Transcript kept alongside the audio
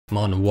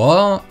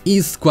Manhwa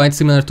is quite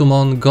similar to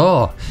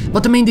manga,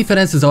 but the main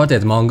differences are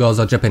that mangas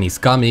are Japanese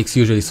comics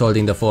usually sold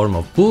in the form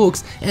of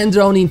books and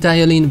drawn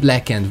entirely in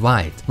black and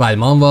white, while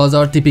manhwas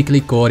are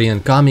typically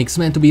Korean comics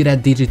meant to be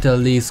read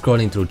digitally,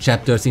 scrolling through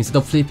chapters instead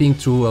of flipping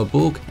through a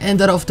book,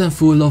 and are often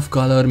full of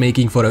color,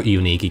 making for a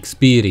unique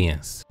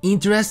experience.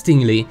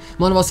 Interestingly,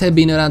 manhwas have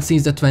been around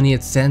since the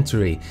 20th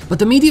century, but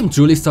the medium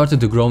truly started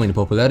to grow in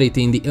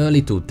popularity in the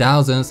early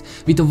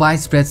 2000s with the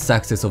widespread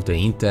success of the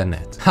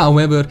internet.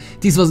 However,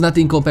 this was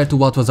nothing compared to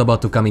what was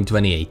about to come in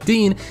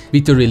 2018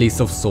 with the release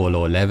of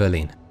Solo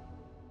Leveling.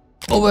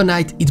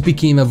 Overnight, it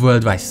became a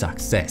worldwide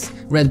success,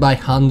 read by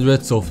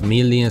hundreds of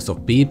millions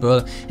of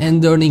people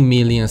and earning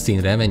millions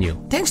in revenue.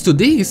 Thanks to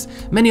this,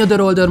 many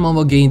other older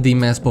manhwa gained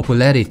immense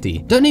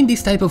popularity, turning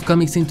this type of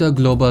comics into a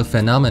global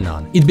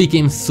phenomenon. It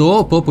became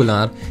so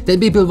popular that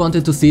people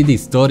wanted to see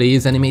these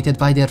stories animated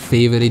by their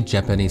favorite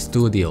Japanese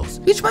studios,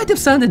 which might have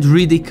sounded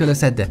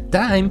ridiculous at that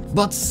time,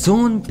 but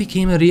soon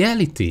became a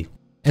reality.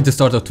 At the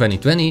start of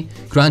 2020,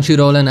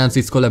 Crunchyroll announced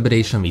its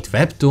collaboration with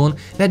Webtoon,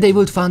 where they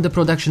would fund the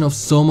production of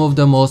some of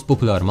the most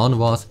popular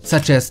manhwas,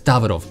 such as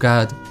Tower of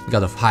God,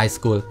 God of High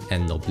School,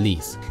 and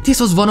Noblesse. This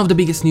was one of the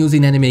biggest news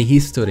in anime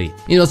history.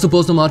 It was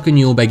supposed to mark a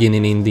new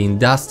beginning in the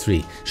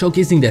industry,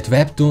 showcasing that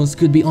webtoons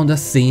could be on the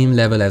same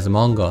level as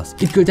mangas.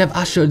 It could have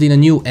ushered in a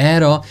new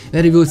era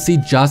where we would see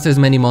just as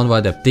many manhwa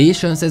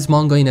adaptations as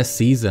manga in a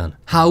season.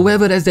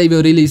 However, as they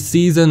were released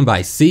season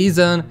by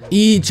season,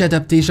 each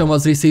adaptation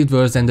was received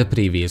worse than the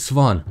previous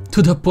one,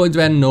 to the point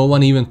where no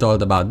one even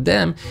thought about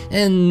them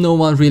and no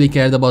one really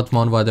cared about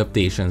manhwa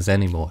adaptations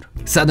anymore.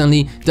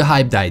 Suddenly, the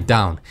hype died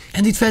down,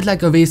 and it felt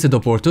like a wasted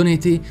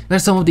opportunity where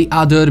some of the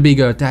other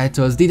bigger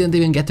titles didn't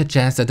even get a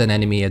chance at an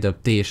anime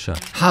adaptation.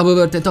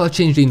 However, that all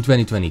changed in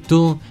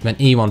 2022 when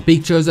A1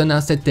 Pictures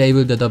announced that they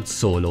would adapt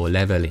Solo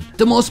Leveling,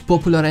 the most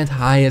popular and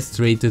highest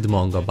rated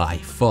manga by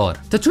far.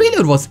 The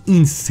trailer was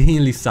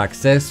insanely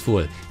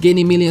successful,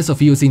 gaining millions of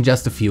views in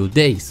just a few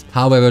days.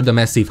 However, the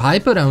massive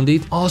hype around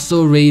it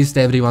also raised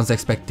everyone's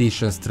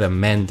expectations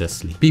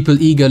tremendously.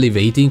 People eagerly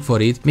waiting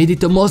for it made it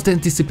the most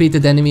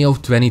anticipated anime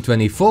of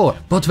 2024,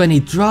 but when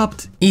it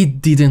dropped,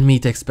 it didn't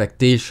meet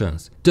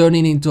expectations,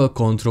 turning into a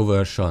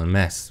controversial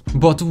mess.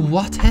 But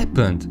what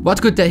happened?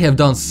 What could they have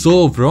done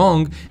so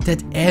wrong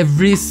that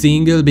every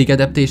single big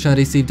adaptation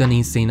received an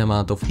insane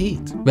amount of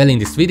hate? Well, in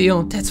this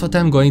video, that's what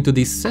I'm going to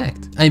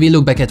dissect. I will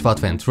look back at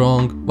what went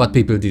wrong, what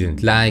people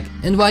didn't like,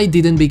 and why it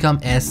didn't become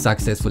as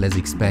successful as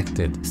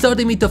expected,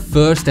 starting with the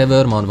first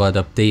ever manhwa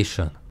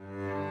adaptation.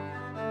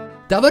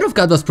 Tower of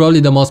God was probably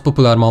the most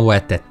popular manhwa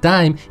at that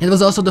time and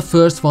was also the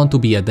first one to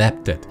be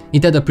adapted.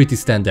 It had a pretty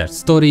standard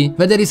story,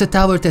 where there is a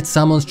tower that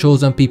summons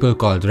chosen people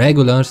called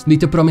regulars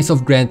with the promise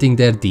of granting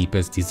their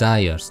deepest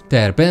desires.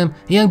 Terpem,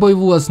 a young boy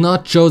who was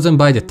not chosen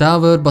by the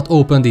tower but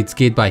opened its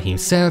gate by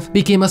himself,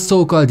 became a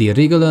so-called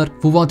irregular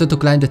who wanted to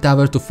climb the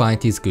tower to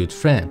find his good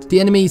friend. The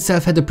anime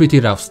itself had a pretty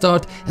rough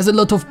start, as a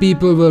lot of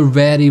people were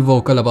very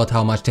vocal about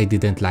how much they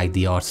didn't like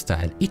the art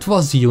style. It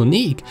was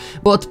unique,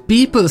 but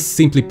people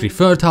simply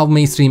preferred how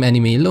mainstream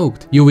anime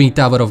looked, viewing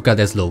Tower of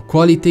God as low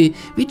quality,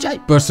 which I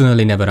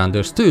personally never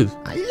understood.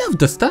 I loved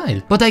the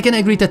style, but I can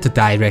agree that the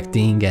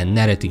directing and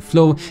narrative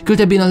flow could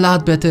have been a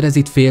lot better, as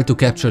it failed to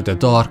capture the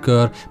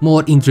darker,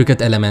 more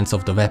intricate elements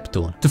of the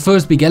webtoon. The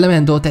first big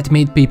element though that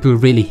made people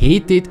really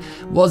hate it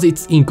was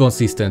its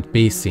inconsistent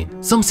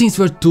pacing. Some scenes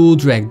were too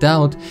dragged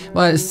out,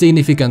 while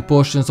significant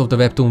portions of the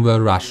webtoon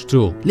were rushed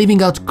through,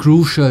 leaving out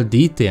crucial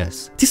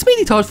details. This made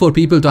it hard for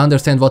people to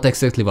understand what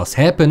exactly was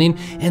happening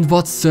and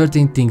what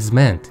certain things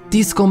meant.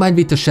 This combined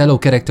with the shallow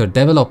character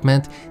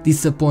development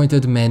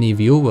disappointed many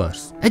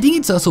viewers. I think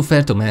it's also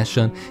fair to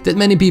mention that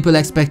many people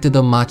expected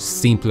a much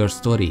simpler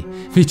story,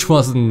 which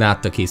was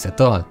not the case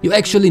at all. You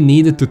actually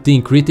needed to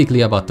think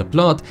critically about the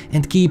plot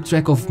and keep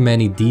track of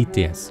many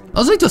details.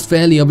 Also, it was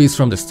fairly obvious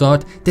from the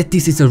start that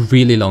this is a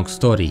really long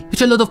story,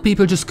 which a lot of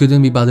people just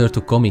couldn't be bothered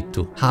to commit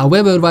to.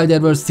 However, while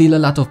there were still a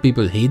lot of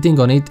people hating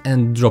on it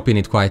and dropping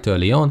it quite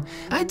early on,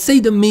 I'd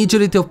say the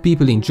majority of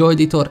people enjoyed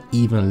it or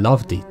even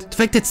loved it. The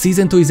fact that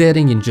season 2 is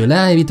airing in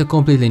July with a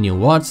completely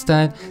new art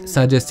style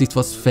suggests it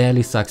was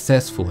fairly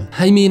successful.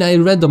 I mean, I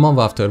read the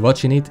manhwa after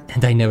watching it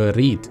and I never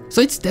read,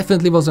 so it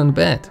definitely wasn't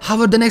bad.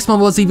 However, the next one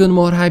was even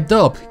more hyped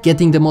up,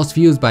 getting the most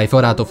views by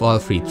far out of all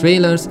 3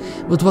 trailers,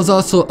 but was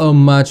also a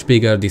much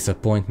bigger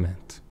disappointment.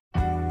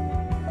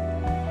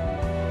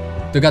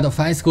 The God of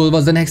High School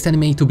was the next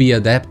anime to be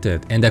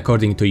adapted, and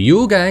according to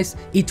you guys,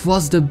 it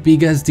was the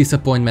biggest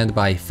disappointment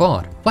by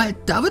far. While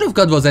Tower of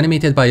God was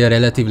animated by a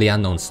relatively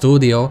unknown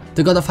studio,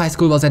 the God of High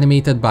School was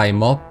animated by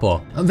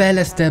Mappa, a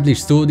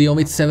well-established studio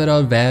with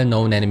several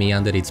well-known anime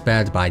under its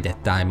belt by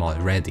that time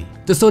already.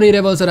 The story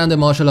revolves around a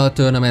martial art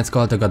tournament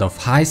called the God of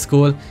High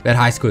School, where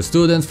high school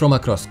students from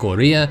across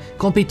Korea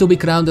compete to be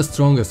crowned the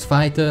strongest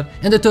fighter,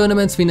 and the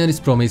tournament's winner is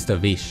promised a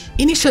wish.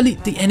 Initially,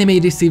 the anime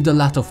received a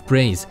lot of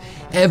praise.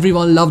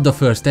 Everyone loved the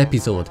first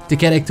episode. The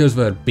characters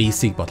were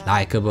basic but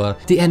likable,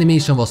 the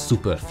animation was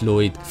super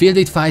fluid, filled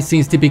with fight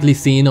scenes typically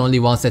seen only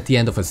once at the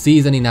end of a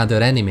season in other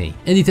anime,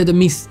 and it had a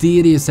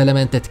mysterious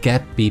element that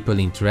kept people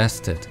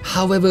interested.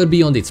 However,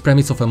 beyond its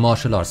premise of a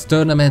martial arts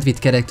tournament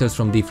with characters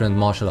from different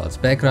martial arts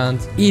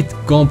backgrounds, it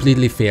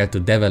completely failed to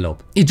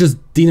develop. It just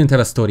didn't have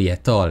a story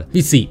at all.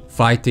 We see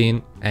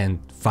fighting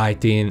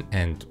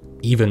and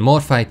even more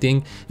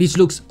fighting, which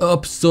looks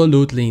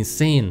absolutely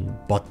insane,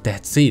 but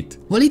that's it.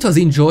 While it was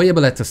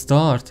enjoyable at the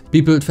start,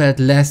 people felt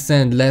less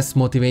and less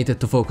motivated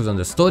to focus on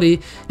the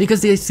story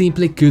because they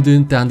simply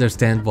couldn't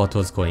understand what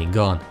was going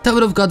on.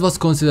 Tower of God was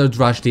considered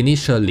rushed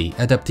initially,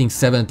 adapting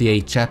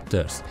 78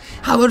 chapters.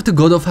 However, the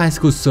God of High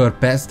School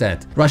surpassed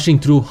that, rushing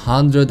through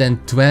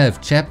 112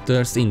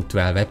 chapters in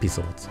 12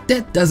 episodes.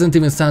 That doesn't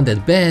even sound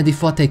that bad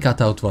if what they cut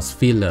out was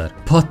filler,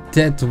 but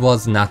that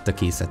was not the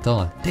case at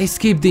all. They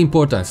skipped the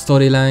important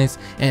storylines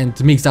and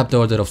mixed up the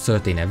order of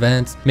certain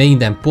events, making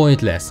them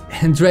pointless,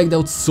 and dragged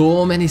out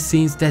so many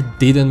scenes that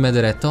didn't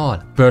matter at all.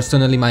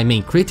 Personally, my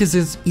main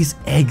criticism is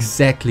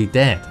exactly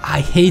that. I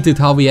hated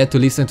how we had to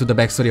listen to the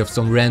backstory of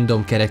some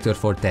random character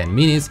for 10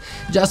 minutes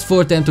just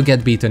for them to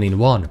get beaten in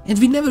one, and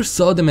we never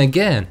saw them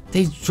again.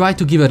 They tried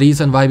to give a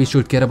reason why we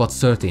should care about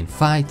certain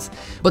fights,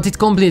 but it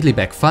completely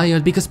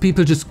backfired because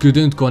people just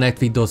couldn't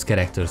connect with those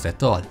characters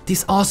at all.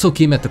 This also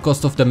came at the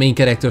cost of the main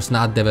characters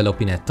not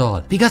developing at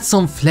all. We got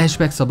some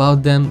flashbacks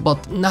about them,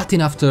 but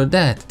nothing after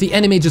that. The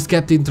anime just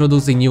kept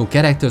introducing new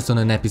characters on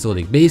an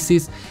episodic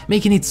basis,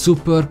 making it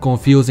super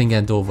confusing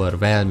and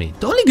overwhelming.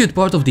 The only good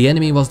part of the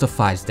anime was the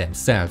fights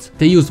themselves.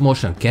 They used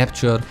motion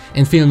capture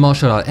and filmed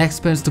martial art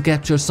experts to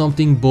capture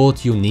something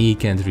both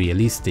unique and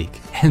realistic,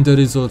 and the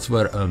results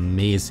were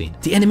amazing.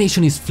 The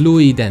animation is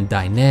fluid and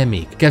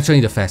dynamic,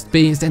 capturing the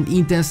fast-paced and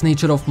intense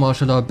nature of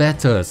martial art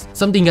battles,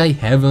 something I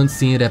haven't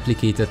seen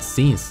replicated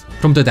since.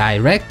 From the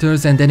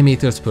directors and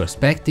animators'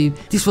 perspective,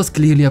 this was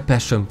clearly a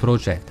passion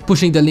project,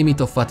 pushing the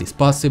limit of what is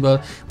possible,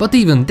 but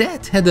even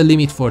that had a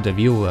limit for the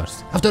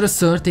viewers. After a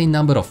certain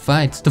number of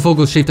fights, the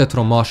focus shifted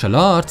from martial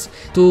arts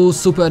to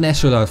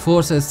supernatural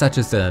forces such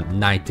as the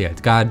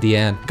Night-Tailed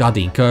Guardian, God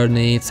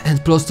Incarnates,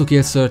 and plots to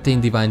kill certain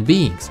divine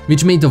beings,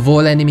 which made the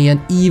whole anime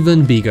an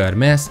even bigger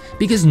mess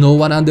because no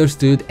one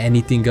understood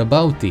anything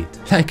about it.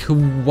 Like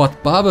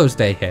what powers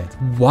they had,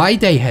 why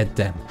they had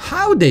them,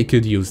 how they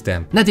could use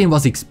them. Nothing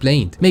was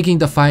explained, making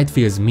the fight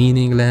feels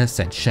meaningless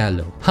and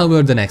shallow.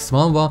 However, the next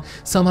manhwa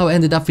somehow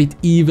ended up with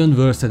even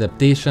worse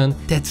adaptation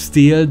that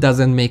still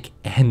doesn't make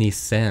any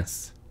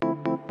sense.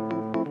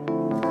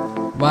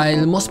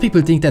 While most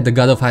people think that the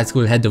God of High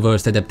School had the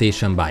worst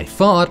adaptation by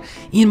far,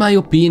 in my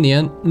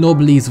opinion,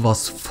 Noblesse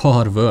was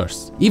far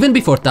worse. Even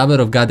before Tower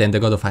of God and the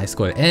God of High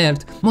School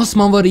aired, most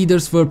manhwa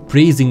readers were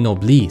praising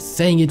Noblesse,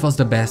 saying it was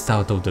the best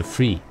out of the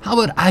three.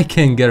 However, I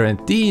can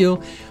guarantee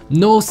you,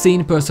 no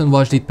sane person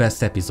watched it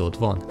past episode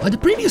 1. While the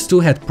previous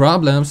two had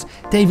problems,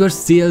 they were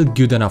still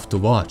good enough to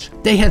watch.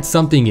 They had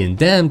something in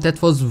them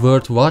that was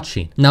worth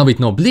watching. Now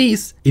with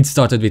Noblesse, it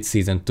started with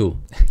season 2.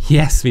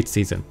 Yes, with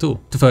season 2.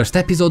 The first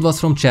episode was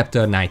from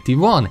chapter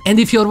 91, and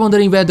if you're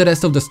wondering where the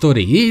rest of the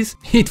story is,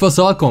 it was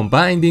all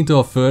combined into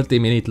a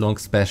 30-minute long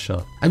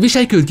special. I wish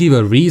I could give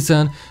a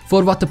reason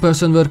for what the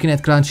person working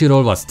at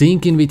Crunchyroll was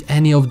thinking with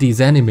any of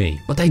these anime,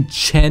 but I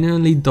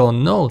genuinely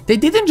don't know. They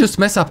didn't just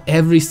mess up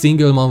every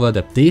single manhwa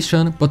adaptation,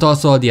 but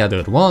also all the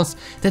other ones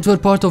that were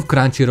part of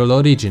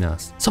Crunchyroll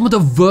originals. Some of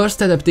the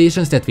worst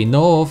adaptations that we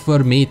know of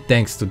were made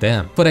thanks to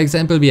them. For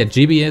example, we had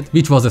GBA,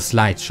 which was a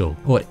slideshow,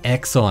 or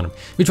X-Arm,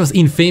 which was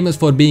infamous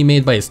for being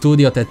made by a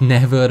studio that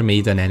never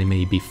made an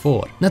anime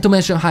before. Not to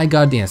mention High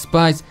Guardian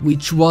Spice,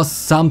 which was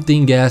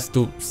something else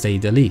to say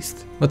the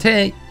least. But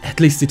hey, at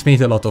least it made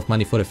a lot of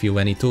money for a few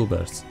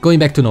AnyTubers. Going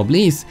back to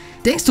Noblesse,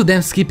 thanks to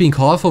them skipping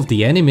half of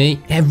the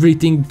anime,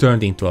 everything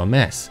turned into a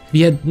mess.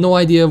 We had no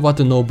idea what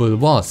a noble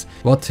was,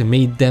 what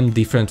made them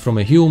different from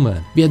a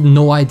human. We had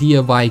no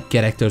idea why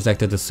characters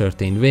acted a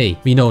certain way.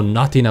 We know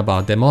nothing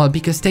about them all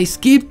because they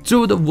skipped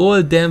through the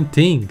whole damn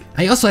thing.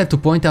 I also have to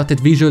point out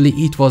that visually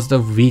it was the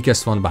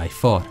weakest one by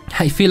far.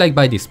 I feel like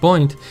by this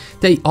point,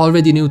 they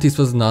already knew this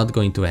was not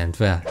going to end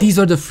well. These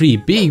were the 3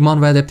 big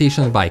manhwa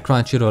adaptations by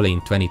Crunchyroll in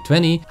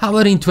 2020.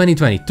 However, in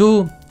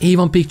 2022,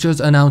 A1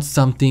 Pictures announced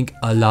something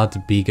a lot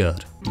bigger.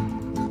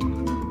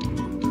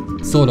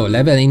 Solo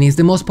Leveling is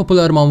the most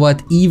popular manhwa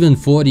that even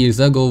 4 years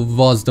ago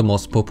was the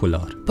most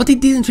popular. But it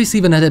didn't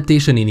receive an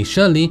adaptation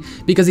initially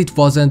because it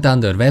wasn't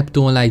under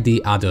webtoon like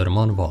the other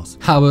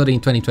manhwas. However, in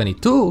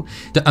 2022,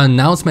 the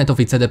announcement of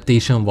its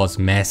adaptation was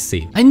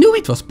massive. I knew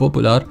it was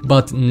popular,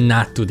 but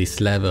not to this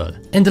level.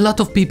 And a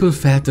lot of people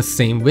felt the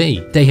same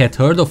way. They had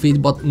heard of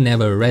it but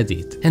never read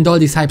it. And all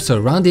this hype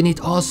surrounding it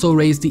also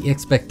raised the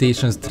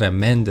expectations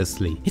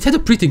tremendously. It had a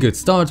pretty good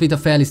start with a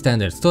fairly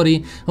standard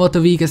story about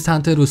the weakest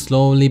hunter who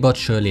slowly but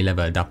surely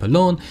leveled up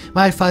alone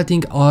while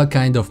fighting all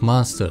kind of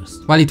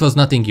monsters. While it was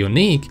nothing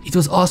unique, it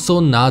was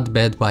also not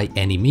bad by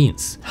any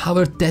means.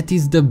 However, that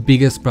is the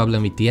biggest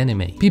problem with the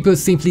anime. People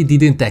simply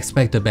didn't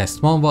expect the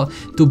best manhwa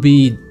to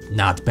be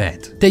not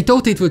bad. They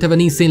thought it would have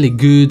an insanely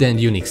good and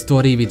unique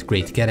story with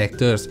great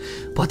characters,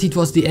 but it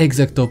was the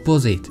exact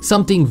opposite.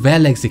 Something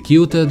well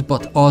executed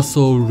but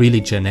also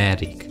really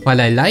generic.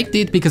 While I liked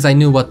it because I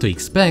knew what to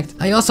expect,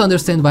 I also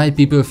understand why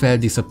people felt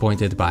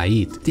disappointed by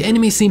it. The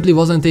anime simply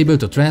wasn't able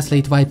to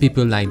translate why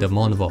people liked the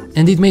manhwa,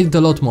 and it made it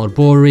a lot more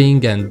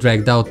boring and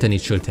dragged out than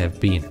it should have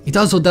been. It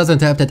also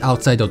doesn't help that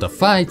outside of the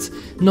fights,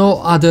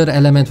 no other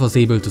element was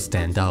able to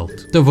stand out.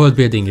 The world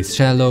building is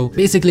shallow,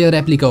 basically a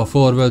replica of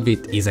our world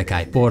with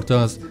isekai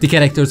portals, the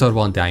characters are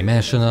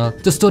one-dimensional,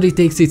 the story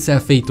takes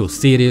itself way too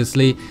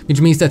seriously,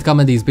 which means that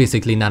comedy is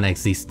basically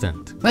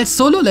non-existent. While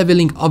solo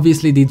leveling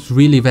obviously did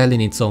really well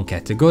in its own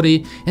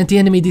category, and the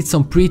anime did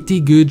some pretty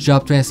good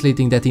job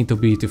translating that into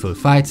beautiful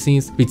fight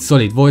scenes, with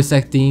solid voice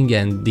acting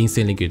and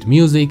insanely good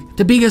music,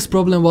 the biggest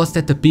problem was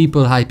that the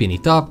people hyping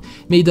it up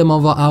made the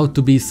manhwa out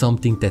to be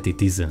something that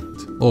it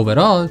isn't.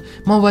 Overall,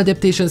 manhwa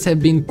adaptations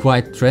have been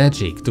quite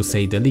tragic to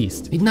say the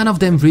least, with none of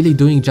them really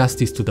doing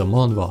justice to the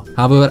manhwa.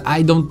 However,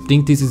 I don't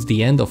think this is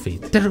the end of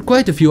it. There are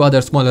quite a few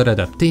other smaller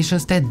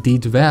adaptations that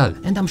did well,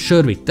 and I'm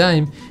sure with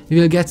time we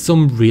will get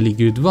some really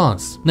good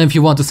ones. Now if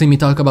you want to see me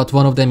talk about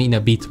one of them in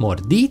a bit more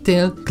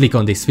detail, click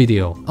on this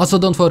video. Also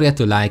don't forget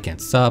to like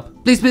and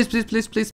sub. Please.